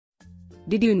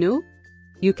Did you know?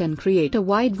 You can create a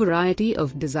wide variety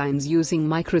of designs using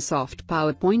Microsoft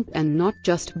PowerPoint and not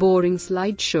just boring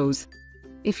slideshows.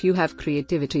 If you have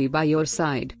creativity by your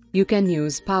side, you can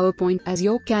use PowerPoint as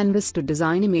your canvas to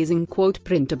design amazing quote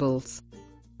printables.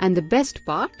 And the best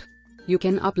part? You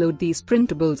can upload these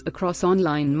printables across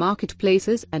online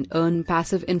marketplaces and earn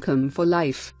passive income for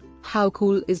life. How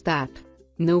cool is that?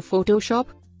 No Photoshop,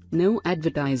 no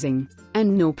advertising,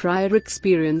 and no prior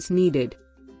experience needed.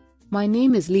 My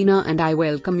name is Leena and I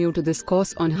welcome you to this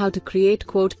course on how to create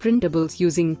quote printables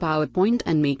using PowerPoint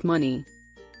and make money.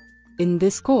 In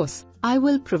this course, I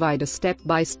will provide a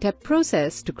step-by-step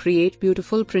process to create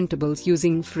beautiful printables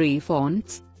using free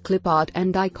fonts, clip art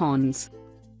and icons.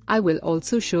 I will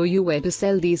also show you where to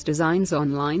sell these designs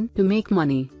online to make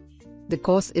money. The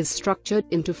course is structured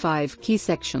into 5 key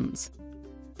sections.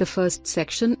 The first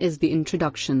section is the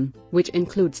introduction, which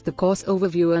includes the course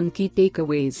overview and key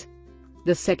takeaways.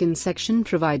 The second section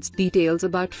provides details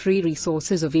about free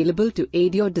resources available to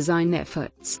aid your design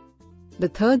efforts. The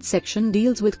third section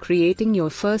deals with creating your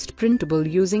first printable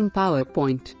using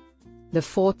PowerPoint. The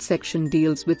fourth section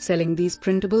deals with selling these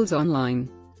printables online.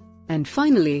 And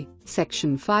finally,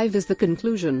 Section 5 is the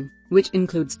conclusion, which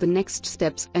includes the next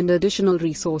steps and additional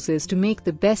resources to make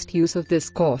the best use of this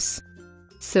course.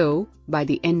 So, by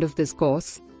the end of this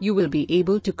course, you will be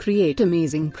able to create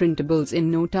amazing printables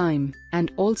in no time,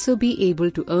 and also be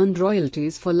able to earn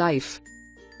royalties for life.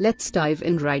 Let's dive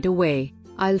in right away.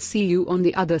 I'll see you on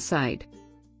the other side.